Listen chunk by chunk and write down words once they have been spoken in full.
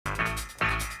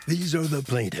These are the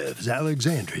plaintiffs,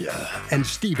 Alexandria and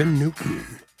Stephen Newton.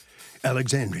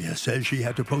 Alexandria says she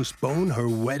had to postpone her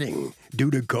wedding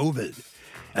due to COVID,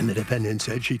 and the defendant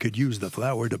said she could use the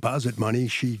flower deposit money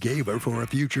she gave her for a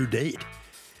future date.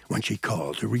 When she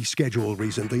called to reschedule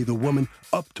recently, the woman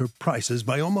upped her prices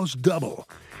by almost double,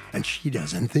 and she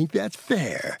doesn't think that's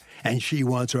fair, and she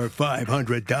wants her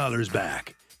 $500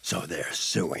 back, so they're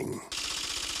suing.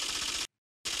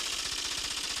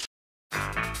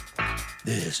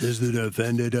 This is the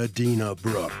defendant, Adina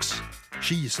Brooks.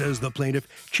 She says the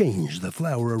plaintiff changed the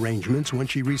flower arrangements when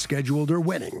she rescheduled her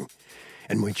wedding.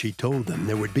 And when she told them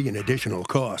there would be an additional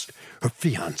cost, her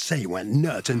fiancé went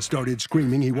nuts and started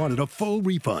screaming he wanted a full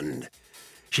refund.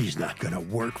 She's not going to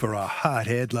work for a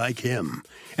hothead like him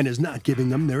and is not giving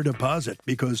them their deposit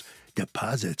because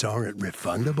deposits aren't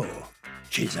refundable.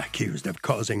 She's accused of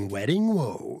causing wedding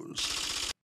woes.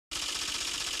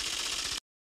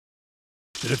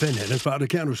 The defendant has filed a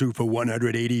countersuit for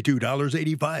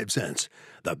 $182.85,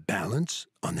 the balance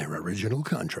on their original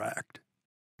contract.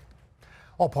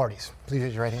 All parties, please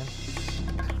raise your right hand.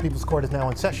 People's Court is now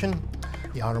in session.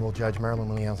 The Honorable Judge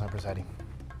Marilyn Leon's presiding.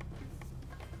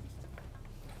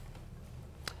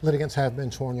 Litigants have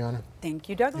been sworn, Your Honor. Thank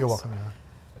you, Douglas. You're welcome, Your Honor.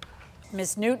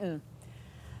 Ms. Newton,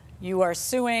 you are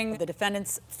suing the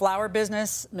defendant's flower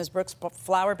business, Ms. Brooks'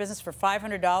 flower business, for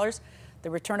 $500, the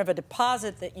return of a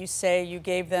deposit that you say you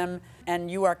gave them,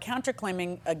 and you are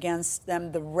counterclaiming against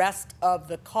them the rest of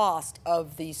the cost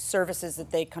of the services that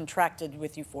they contracted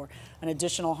with you for, an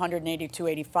additional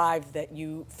 $182.85 that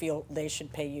you feel they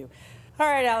should pay you. All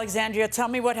right, Alexandria, tell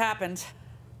me what happened.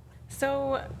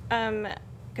 So,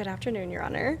 good afternoon, Your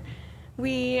Honor.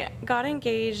 We got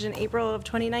engaged in April of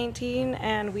 2019,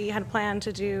 and we had planned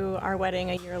to do our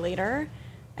wedding a year later.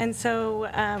 And so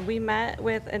we met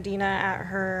with Adina at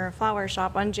her flower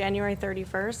shop on January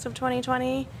 31st of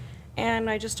 2020. And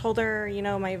I just told her, you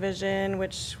know, my vision,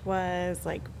 which was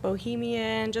like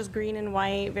bohemian, just green and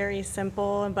white, very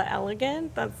simple but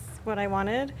elegant. That's what I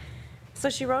wanted. So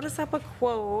she wrote us up a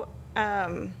quote.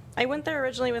 I went there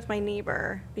originally with my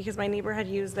neighbor because my neighbor had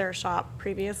used their shop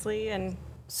previously. And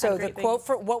so the quote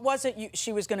for, what was it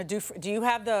she was going to do? Do you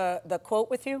have the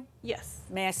quote with you? Yes.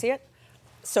 May I see it?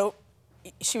 So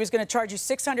she was going to charge you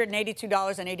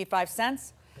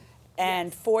 $682.85,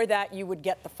 and yes, for that you would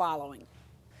get the following: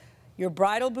 your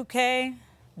bridal bouquet,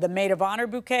 the maid of honor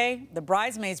bouquet, the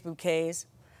bridesmaids bouquets,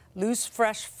 loose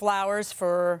fresh flowers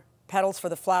for petals for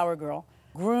the flower girl,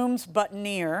 groom's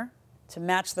boutonniere to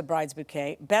match the bride's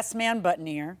bouquet, best man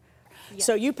boutonniere. Yes.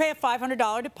 So you pay a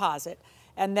 $500 deposit,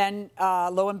 and then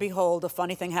lo and behold, a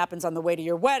funny thing happens on the way to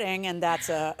your wedding, and that's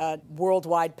a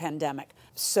worldwide pandemic.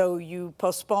 So you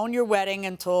postpone your wedding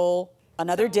until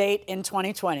another date in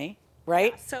 2020,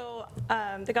 right? Yeah, so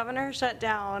the governor shut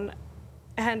down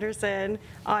Henderson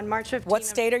on March 15th. What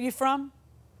state are you from?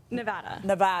 Nevada.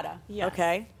 Nevada, yes.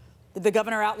 Okay. Did the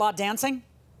governor outlaw dancing?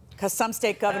 Because some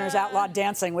state governors outlawed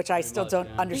dancing, which I still don't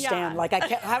understand. Yeah. Like,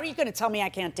 how are you going to tell me I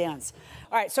can't dance?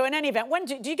 All right, so in any event, when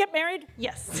do you get married?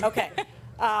 Yes. Okay.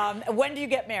 When do you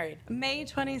get married? May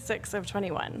 26th of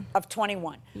 21. Of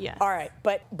 21? Yes. All right,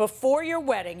 but before your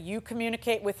wedding, you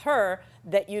communicate with her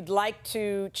that you'd like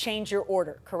to change your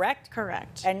order, correct?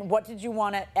 Correct. And what did you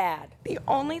want to add? The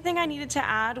only thing I needed to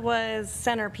add was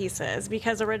centerpieces,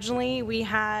 because originally we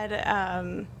had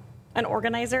an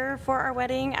organizer for our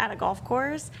wedding at a golf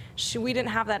course. We didn't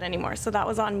have that anymore, so that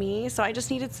was on me. So I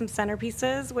just needed some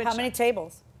centerpieces. Which How many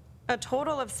tables? A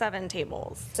total of 7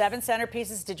 tables. 7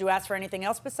 centerpieces. Did you ask for anything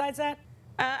else besides that?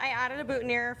 I added a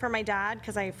boutonniere for my dad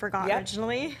because I forgot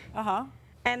originally. Uh-huh.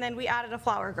 And then we added a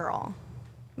flower girl.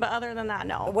 But other than that,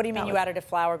 no. What do you mean you added a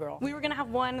flower girl? We were going to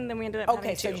have one, and then we ended up having 2.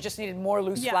 Okay, so you just needed more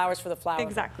loose flowers for the flower.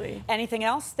 Exactly. Anything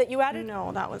else that you added?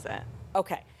 No, that was it.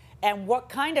 Okay. And what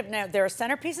kind of, now there are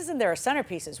centerpieces and there are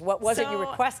centerpieces. What was it you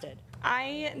requested?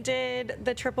 I did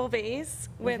the triple vase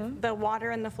with the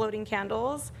water and the floating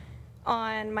candles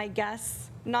on my guests,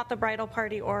 not the bridal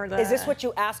party or the... Is this what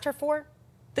you asked her for?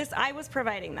 I was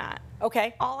providing that.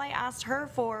 Okay. All I asked her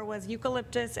for was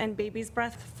eucalyptus and baby's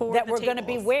breath for that the were going to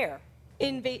be where?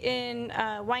 In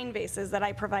wine vases that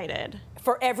I provided.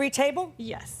 For every table?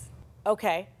 Yes.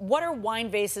 Okay. What are wine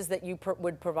vases that you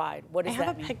would provide? What does that mean?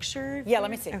 I have a picture. Yeah,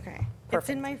 let me see. Okay. Perfect. It's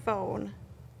in my phone.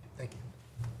 Thank you.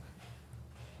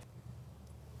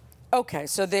 Okay,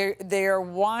 so they are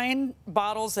wine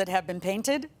bottles that have been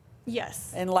painted?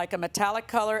 Yes. In like a metallic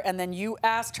color, and then you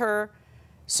asked her,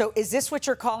 so is this what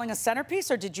you're calling a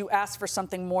centerpiece, or did you ask for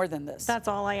something more than this? That's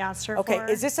all I asked her for. Okay,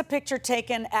 is this a picture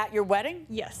taken at your wedding?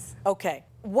 Yes. Okay.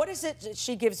 What is it that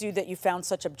she gives you that you found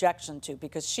such objection to?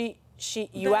 Because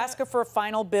you ask her for a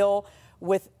final bill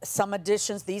with some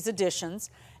additions, these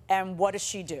additions, And what does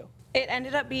she do? It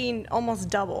ended up being almost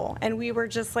double, and we were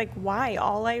just like, why?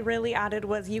 All I really added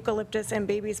was eucalyptus and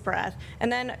baby's breath,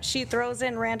 and then she throws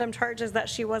in random charges that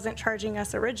she wasn't charging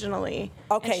us originally.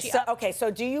 Okay, so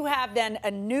do you have then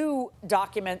a new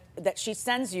document that she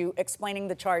sends you explaining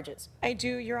the charges? I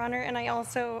do, Your Honor, and I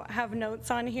also have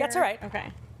notes on here. That's all right. Okay.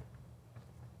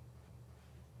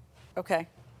 Okay.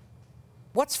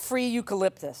 What's free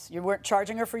eucalyptus? You weren't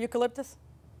charging her for eucalyptus?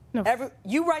 No.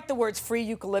 You write the words free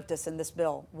eucalyptus in this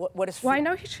bill. What is free? Well, I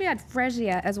know she had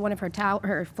freesia as one of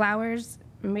her flowers.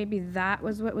 Maybe that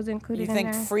was what was included in there.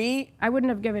 You think free? I wouldn't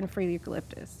have given free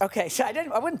eucalyptus. Okay, so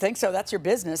I wouldn't think so. That's your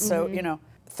business. So, you know,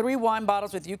 3 wine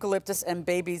bottles with eucalyptus and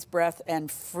baby's breath and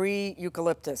free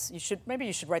eucalyptus. Maybe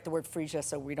you should write the word free just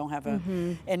so we don't have a,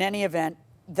 in any event,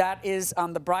 that is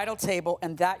on the bridal table,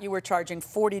 and that you were charging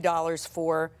 $40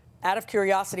 for. Out of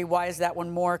curiosity, why is that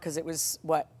one more? Because it was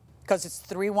what? Because it's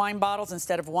 3 wine bottles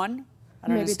instead of 1? I don't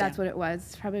Maybe understand. that's what it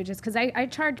was. Probably just because I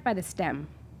charge by the stem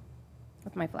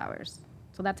with my flowers.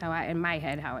 So that's how in my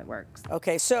head, how it works.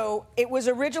 Okay, so it was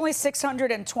originally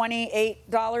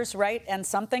 $628, right, and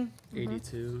something?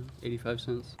 82, 85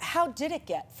 cents. How did it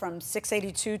get from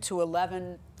 $682 to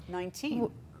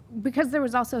 $1119? Because there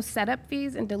was also setup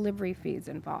fees and delivery fees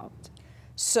involved.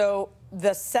 So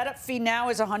the setup fee now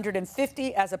is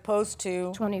 $150 as opposed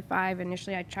to? 25.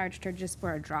 Initially, I charged her just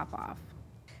for a drop-off.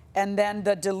 And then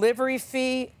the delivery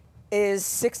fee is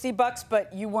 $60,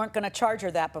 but you weren't going to charge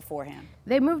her that beforehand.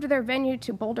 They moved their venue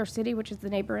to Boulder City, which is the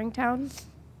neighboring town. So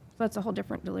that's a whole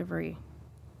different delivery.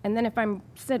 And then if I'm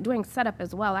doing setup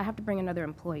as well, I have to bring another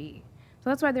employee. So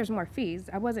that's why there's more fees.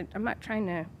 I'm not trying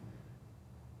to,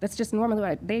 that's just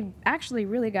normally they actually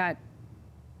really got,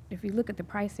 if you look at the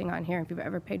pricing on here, if you've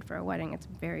ever paid for a wedding, it's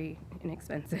very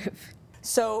inexpensive.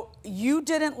 So you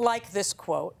didn't like this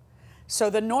quote. So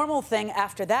the normal thing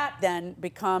after that then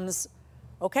becomes,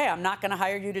 okay, I'm not going to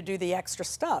hire you to do the extra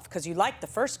stuff because you liked the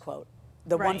first quote,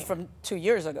 the one from 2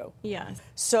 years ago. Yes.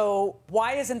 So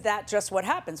why isn't that just what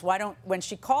happens? Why don't, when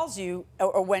she calls you,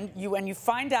 or when you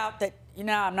find out that, you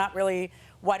know, I'm not really,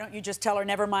 why don't you just tell her,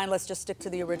 never mind, let's just stick to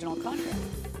the original contract?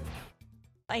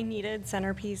 I needed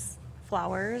centerpiece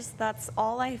flowers. That's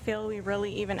all I feel we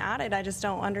really even added. I just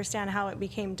don't understand how it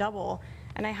became double.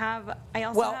 And I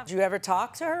also have. Did you ever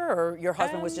talk to her, or your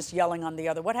husband was just yelling on the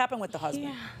other? What happened with the husband?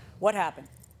 Yeah. What happened?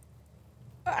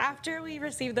 After we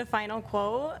received the final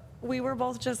quote, we were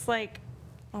both just like,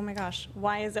 oh my gosh,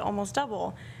 why is it almost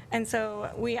double? And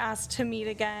so we asked to meet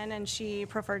again, and she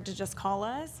preferred to just call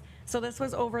us. So this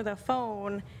was over the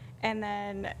phone, and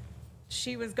then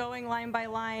she was going line by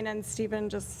line, and Stephen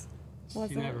just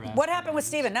wasn't. What happened with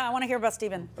Stephen? No, I want to hear about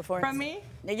Stephen before. From me?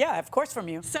 Yeah, of course from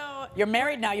you. So you're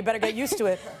married now. You better get used to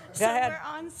it. Go ahead. We're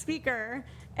on speaker,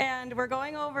 and we're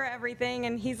going over everything,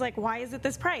 and he's like, why is it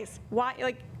this price? Why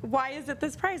is it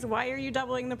this price? Why are you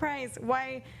doubling the price?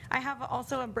 Why? I have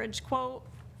also a bridge quote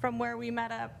from where we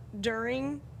met up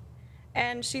during,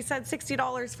 and she said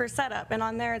 $60 for setup, and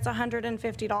on there it's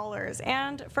 $150.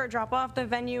 And for drop off, the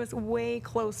venue is way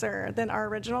closer than our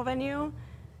original venue.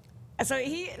 So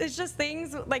it's just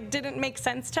things like didn't make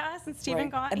sense to us, and Stephen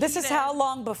got. And this is how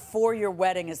long before your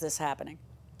wedding is this happening?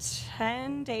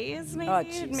 10 days,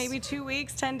 maybe, maybe 2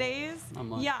 weeks, 10 days. Not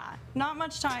much. Yeah, not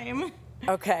much time.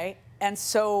 Okay, and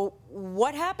so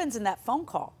what happens in that phone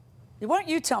call? Why don't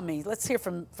you tell me? Let's hear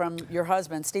from your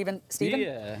husband, Stephen. Stephen?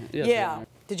 Yeah.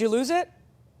 Did you lose it?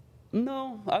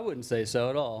 No, I wouldn't say so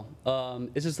at all.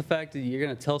 It's just the fact that you're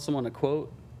going to tell someone a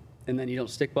quote, and then you don't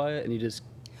stick by it, and you just.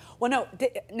 Well,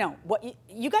 no. What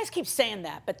you guys keep saying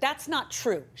that, but that's not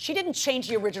true. She didn't change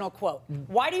the original quote.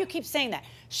 Why do you keep saying that?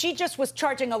 She just was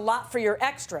charging a lot for your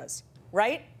extras,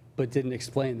 right? But didn't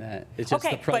explain that. It's just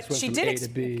the price went from A to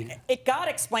B. It got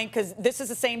explained because this is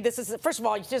the same. First of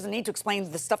all, she doesn't need to explain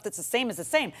the stuff that's the same is the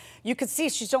same. You can see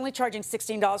she's only charging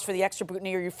 $16 for the extra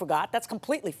boutonniere you forgot. That's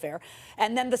completely fair.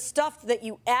 And then the stuff that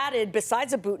you added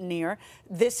besides a boutonniere,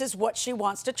 this is what she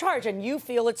wants to charge, and you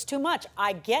feel it's too much.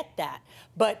 I get that,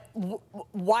 but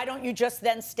why don't you just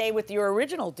then stay with your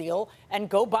original deal and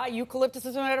go buy eucalyptus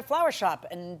at a flower shop?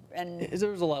 And there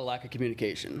was a lot of lack of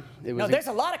communication. No, there's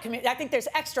a lot of communication. I think there's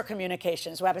extra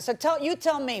communication is what happens. So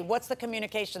tell me, what's the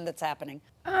communication that's happening?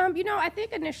 You know, I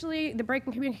think initially the break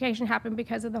in communication happened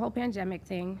because of the whole pandemic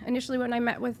thing. Initially, when I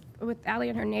met with Allie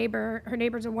and her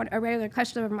neighbor's a regular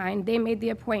customer of mine, they made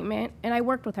the appointment, and I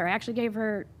worked with her. I actually gave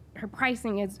her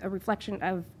pricing as a reflection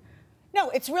of. No,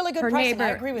 it's really good pricing. Neighbor. I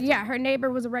agree with you. Yeah, her neighbor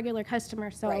was a regular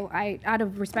customer, so I, out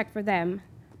of respect for them,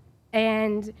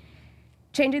 and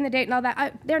changing the date and all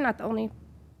that, they're not the only,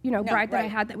 bride that I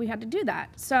had that we had to do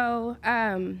that. So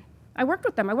I I worked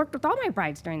with them. I worked with all my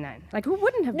brides during that. Like, who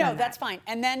wouldn't have done that? No, that's fine.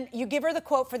 And then you give her the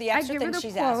quote for the extra thing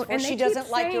she's asked for. and She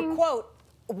doesn't like your quote.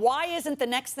 Why isn't the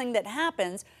next thing that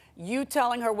happens you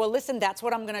telling her, well, listen, that's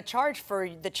what I'm going to charge for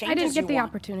the changes you want? I didn't get the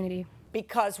opportunity.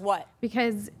 Because what?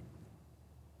 Because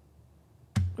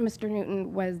Mr.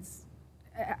 Newton was...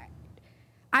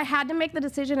 I had to make the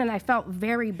decision, and I felt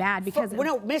very bad because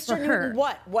Mr. Newton,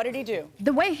 what? What did he do?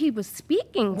 The way he was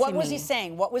speaking to me. What was he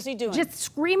saying? What was he doing? Just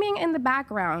screaming in the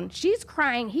background. She's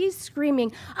crying. He's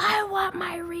screaming, I want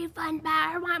my refund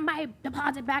back. I want my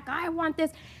deposit back. I want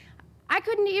this. I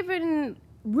couldn't even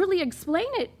really explain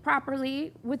it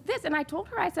properly with this. And I told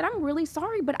her, I said, I'm really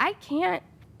sorry, but I can't.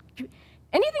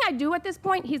 Anything I do at this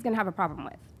point, he's going to have a problem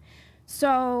with.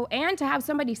 So, and to have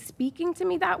somebody speaking to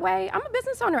me that way, I'm a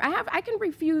business owner. I can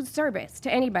refuse service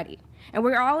to anybody. And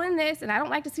we're all in this, and I don't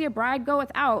like to see a bride go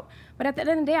without, but at the end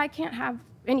of the day, I can't have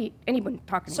anyone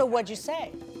talking to me. So what'd you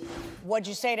say? What'd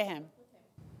you say to him?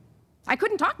 I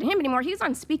couldn't talk to him anymore. He's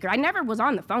on speaker. I never was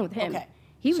on the phone with him.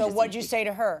 Okay. So what'd you say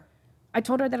to her? I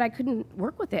told her that I couldn't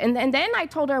work with it. And then I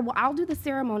told her, well, I'll do the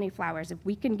ceremony flowers if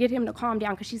we can get him to calm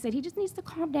down, because she said he just needs to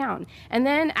calm down. And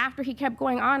then after he kept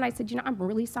going on, I said, I'm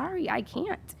really sorry, I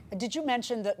can't. Did you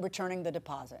mention that returning the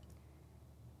deposit?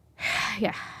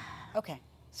 Yeah. Okay.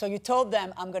 So you told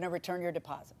them, I'm going to return your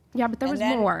deposit. Yeah, but there was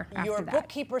more after your that.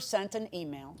 bookkeeper sent an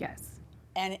email. Yes.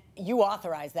 And you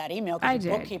authorized that email because the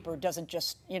did. bookkeeper doesn't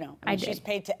just, when I she's did.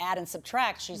 paid to add and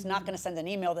subtract, she's not going to send an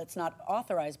email that's not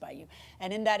authorized by you.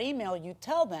 And in that email, you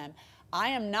tell them, I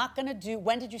am not going to do,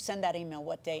 when did you send that email?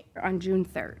 What date? On June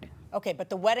 3rd. Okay, but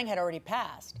the wedding had already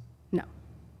passed. No.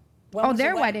 When was the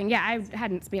their wedding, yeah, I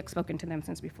hadn't spoken to them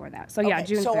since before that. So yeah, Okay,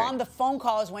 June 3rd. So on the phone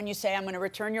call is when you say, I'm going to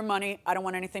return your money, I don't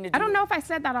want anything to do I don't with know if I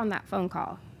said that on that phone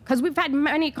call, because we've had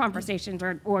many conversations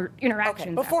or interactions.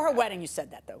 Okay, before her wedding you said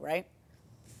that though, right?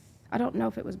 I don't know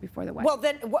if it was before the wedding. Well,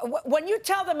 then, when you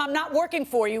tell them I'm not working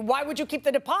for you, why would you keep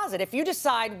the deposit? If you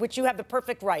decide, which you have the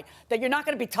perfect right, that you're not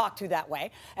going to be talked to that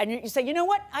way, and you say, you know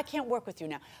what, I can't work with you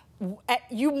now.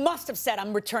 You must have said,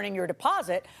 I'm returning your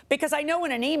deposit, because I know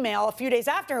in an email a few days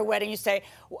after her wedding, you say,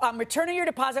 I'm returning your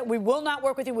deposit, we will not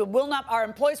work with you, our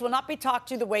employees will not be talked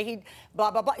to the way he,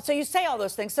 blah, blah, blah. So you say all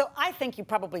those things. So I think you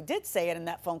probably did say it in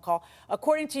that phone call.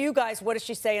 According to you guys, what does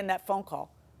she say in that phone call?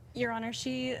 Your Honor,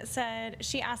 she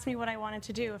asked me what I wanted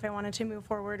to do, if I wanted to move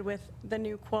forward with the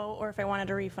new quote or if I wanted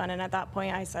a refund. And at that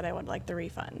point, I said I would like the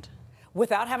refund.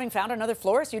 Without having found another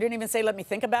florist? You didn't even say, let me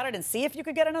think about it and see if you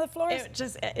could get another florist?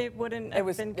 It wouldn't have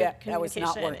been good communication. That was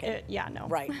not working. No.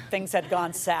 Right. Things had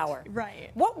gone sour.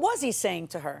 Right. What was he saying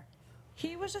to her?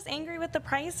 He was just angry with the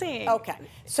pricing. Okay.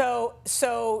 So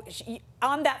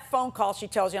on that phone call, she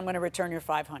tells you, I'm going to return your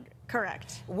 $500.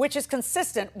 Correct. Which is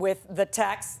consistent with the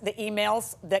texts, the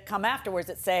emails that come afterwards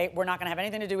that say, we're not going to have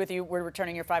anything to do with you, we're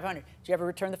returning your $500. Did you ever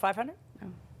return the $500?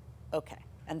 No. Okay.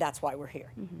 And that's why we're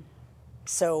here. Mm-hmm.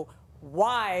 So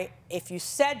why, if you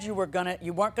said you weren't going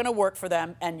to work for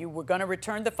them and you were going to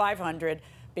return the $500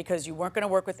 because you weren't going to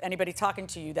work with anybody talking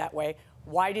to you that way,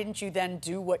 why didn't you then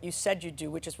do what you said you'd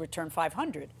do, which is return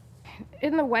 $500?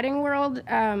 In the wedding world,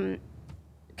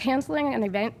 canceling an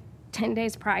event 10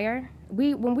 days prior,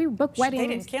 when we book weddings... They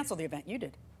didn't cancel the event, you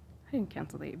did. I didn't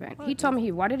cancel the event. He told me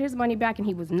he wanted his money back and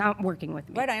he was not working with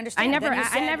me. Right, I understand.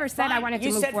 I never said I wanted to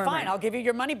move forward. You said, fine, I'll give you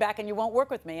your money back and you won't work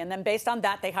with me. And then based on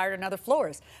that, they hired another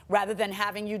florist rather than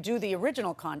having you do the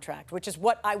original contract, which is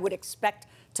what I would expect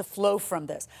to flow from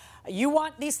this. You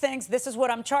want these things, this is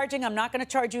what I'm charging, I'm not going to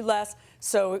charge you less,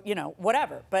 so,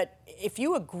 whatever. But if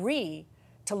you agree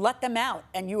to let them out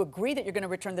and you agree that you're going to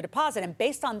return the deposit, and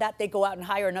based on that, they go out and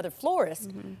hire another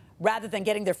florist rather than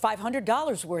getting their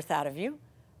 $500 worth out of you,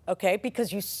 okay,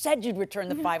 because you said you'd return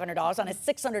the $500 on a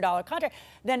 $600 contract,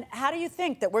 then how do you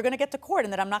think that we're going to get to court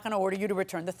and that I'm not going to order you to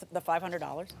return the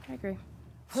 $500? I agree.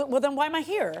 Well, then why am I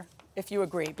here if you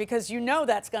agree? Because you know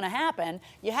that's going to happen.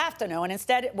 You have to know. And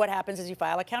instead, what happens is you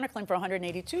file a counterclaim for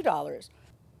 $182.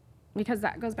 Because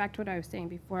that goes back to what I was saying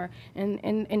before.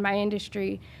 In my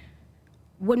industry,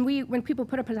 when people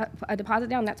put a deposit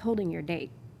down, that's holding your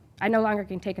date. I no longer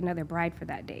can take another bride for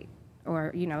that date.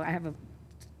 Or, I have a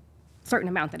certain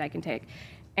amount that I can take.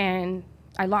 And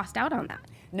I lost out on that.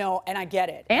 No, and I get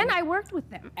it. And I worked with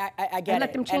them. I get it. I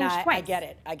let them change twice.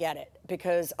 I get it.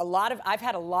 Because I've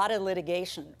had a lot of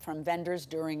litigation from vendors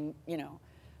during,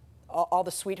 all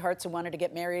the sweethearts who wanted to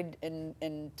get married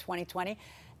in 2020.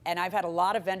 And I've had a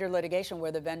lot of vendor litigation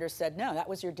where the vendor said, no, that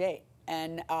was your date.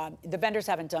 And the vendors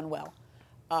haven't done well.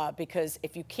 Because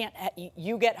if you can't,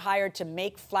 you get hired to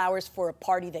make flowers for a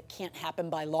party that can't happen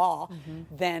by law,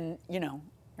 then,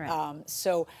 Right.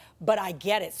 but I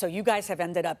get it. So you guys have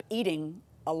ended up eating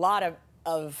a lot of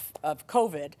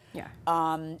COVID. Yeah.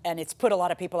 And it's put a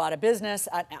lot of people out of business.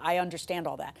 I understand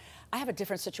all that. I have a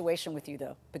different situation with you,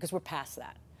 though, because we're past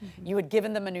that. Mm-hmm. You had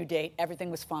given them a new date. Everything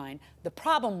was fine. The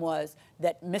problem was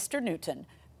that Mr. Newton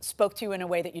spoke to you in a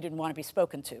way that you didn't want to be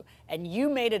spoken to. And you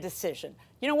made a decision.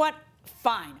 You know what?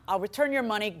 Fine. I'll return your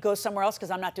money, go somewhere else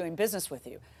because I'm not doing business with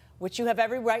you, which you have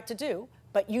every right to do.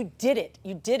 But you did it.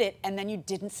 You did it, and then you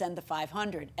didn't send the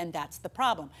 500, and that's the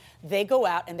problem. They go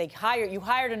out and you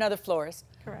hired another florist.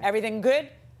 Correct. Everything good?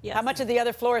 Yes. How much did the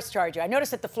other florist charge you? I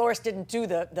noticed that the florist didn't do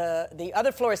the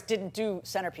other florist didn't do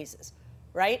centerpieces,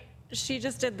 right? She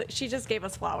just gave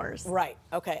us flowers. Right.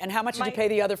 Okay. And how much did you pay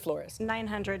the other florist?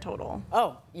 $900 total.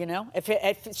 Oh, you know, if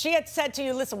she had said to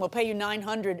you, listen, we'll pay you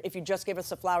 $900 if you just give us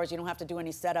the flowers, you don't have to do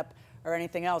any setup or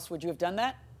anything else, would you have done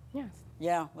that? Yes.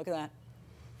 Yeah. Look at that.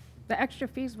 The extra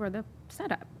fees were the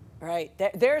setup. Right.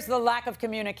 There's the lack of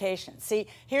communication. See,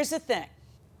 here's the thing.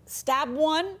 Stab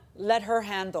one, let her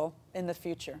handle in the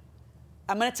future.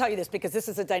 I'm going to tell you this because this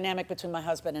is a dynamic between my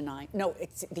husband and I. No,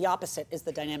 it's the opposite is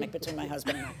the dynamic between my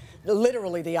husband and I.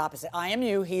 Literally the opposite. I am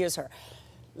you, he is her.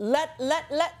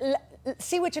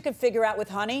 See what you can figure out with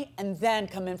honey and then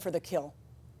come in for the kill.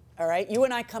 All right? You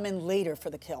and I come in later for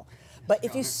the kill. But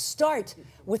if you start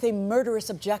with a murderous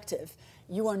objective,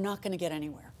 you are not going to get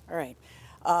anywhere. All right.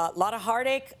 A lot of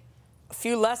heartache, a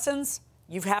few lessons.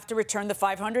 You have to return the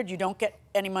 $500. You don't get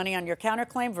any money on your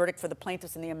counterclaim. Verdict for the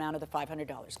plaintiffs in the amount of the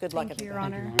 $500. Good luck, Thank you, Your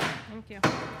everybody. Honor. Thank you.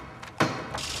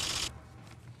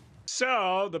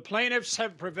 So the plaintiffs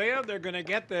have prevailed. They're going to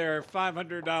get their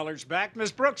 $500 back.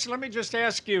 Ms. Brooks, let me just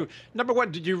ask you, number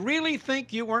one, did you really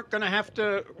think you weren't going to have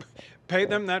to pay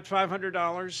them that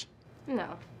 $500?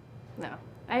 No.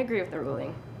 I agree with the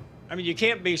ruling. I mean, you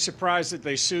can't be surprised that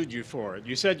they sued you for it.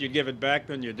 You said you'd give it back,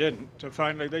 then you didn't. So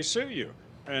finally they sue you.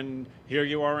 And here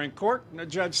you are in court, and the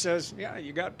judge says, yeah,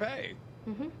 you got paid.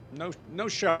 Mm-hmm. No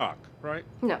shock, right?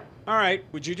 No. All right.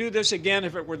 Would you do this again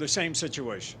if it were the same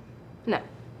situation? No.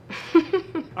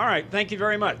 All right. Thank you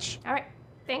very much. All right.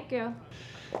 Thank you.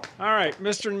 All right.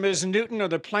 Mr. and Ms. Newton are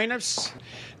the plaintiffs.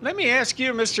 Let me ask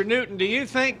you, Mr. Newton, do you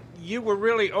think you were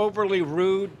really overly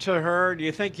rude to her? Do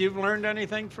you think you've learned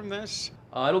anything from this?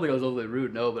 I don't think I was overly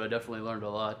rude, no, but I definitely learned a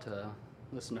lot.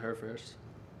 Listen to her first.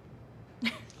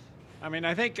 I mean,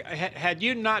 I think had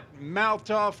you not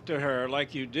mouthed off to her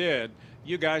like you did,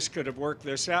 you guys could have worked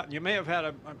this out, and you may have had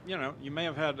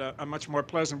a much more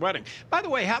pleasant wedding. By the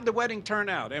way, how'd the wedding turn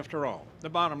out after all? The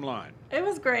bottom line. It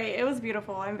was great. It was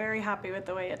beautiful. I'm very happy with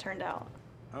the way it turned out.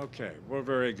 Okay, well,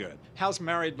 very good. How's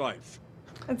married life?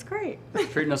 It's great.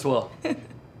 Treating us well.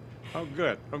 Oh,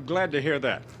 good. I'm glad to hear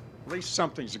that. At least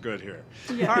something's good here.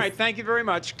 Yes. All right, thank you very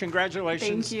much.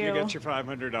 Congratulations. Thank you. You get your $500.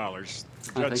 The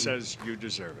judge thank you. says you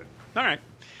deserve it. All right.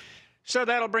 So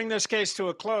that'll bring this case to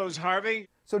a close. Harvey?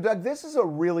 So, Doug, this is a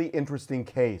really interesting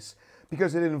case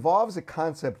because it involves a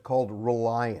concept called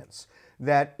reliance.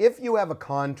 That if you have a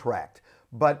contract,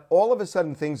 but all of a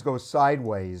sudden things go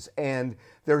sideways and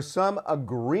there's some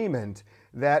agreement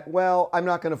that, well, I'm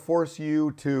not going to force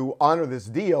you to honor this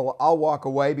deal, I'll walk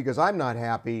away because I'm not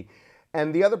happy,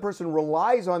 and the other person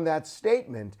relies on that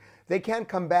statement, they can't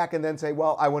come back and then say,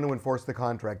 well, I want to enforce the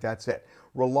contract, that's it.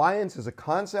 Reliance is a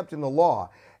concept in the law,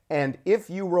 and if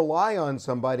you rely on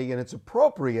somebody and it's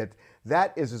appropriate,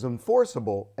 that is as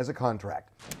enforceable as a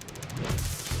contract.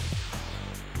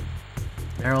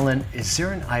 Marilyn, is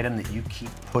there an item that you keep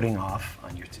putting off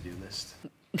on your to-do list?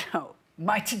 No.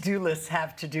 My to-do lists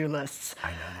have to-do lists. I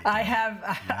know I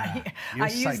have. You're I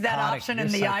use that psychotic. option You're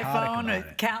in the psychotic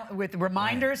iPhone about it. with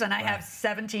reminders, and I right. have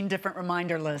 17 different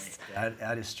reminder lists,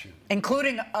 That is true.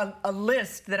 including a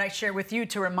list that I share with you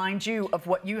to remind you of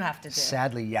what you have to do.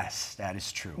 Sadly, yes, that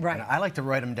is true. Right. And I like to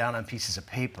write them down on pieces of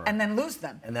paper. And then lose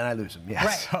them. And then I lose them, yes.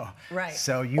 Right. So, right.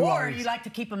 So you or always, you like to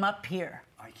keep them up here.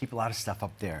 I keep a lot of stuff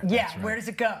up there. Yeah. That's right. Where does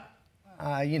it go?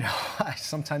 You know,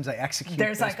 sometimes I execute.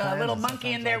 There's those like a plans little and monkey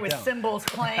in sometimes there I with don't. cymbals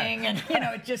playing, and you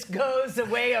know it just goes the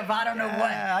way of I don't know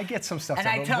what. I get some stuff. And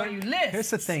done, I but tell you, lists. Here's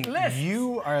the thing: lists.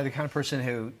 you are the kind of person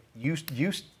who you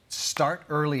start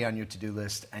early on your to-do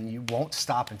list, and you won't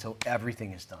stop until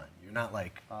everything is done. You're not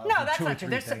like no, that's two or not true.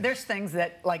 three There's things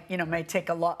that like may take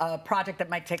a project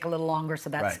that might take a little longer, so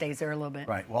that Right. stays there a little bit.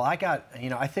 Right. Well, I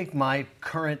think my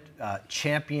current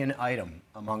champion item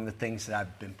among the things that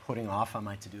I've been putting off on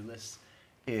my to-do list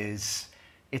is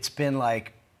it's been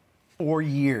like 4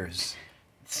 years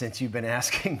since you've been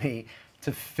asking me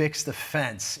to fix the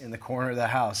fence in the corner of the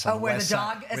house. Oh, on the where the west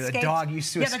dog side, escaped? Where the dog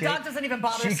used to escape. Yeah, the dog doesn't even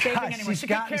bother escaping anymore. She's She could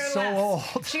gotten care so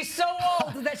less. old. She's so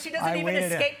old that she doesn't even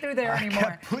waited escape through there I anymore.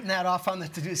 kept putting that off on the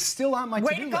to-do. It's still on my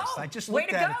to-do list. I just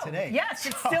looked at it today. Yes,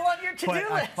 it's still on your to-do But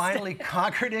list. I finally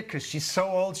conquered it because she's so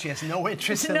old. She has no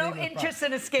interest in leaving the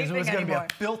in escaping Because it was going to be anymore.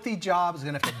 a filthy job. I was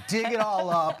going to have to dig it all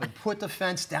up and put the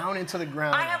fence down into the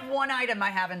ground. I have one item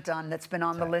I haven't done that's been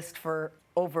on the list for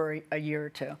over a year or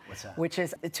two. What's that? Which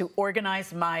is to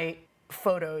organize my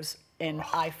photos in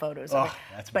iPhotos.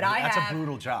 That's a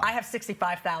brutal job. I have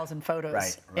 65,000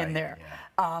 photos in there.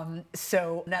 Yeah.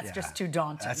 So that's just too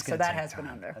daunting. That's so that has time.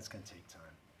 been under. That's going to take time.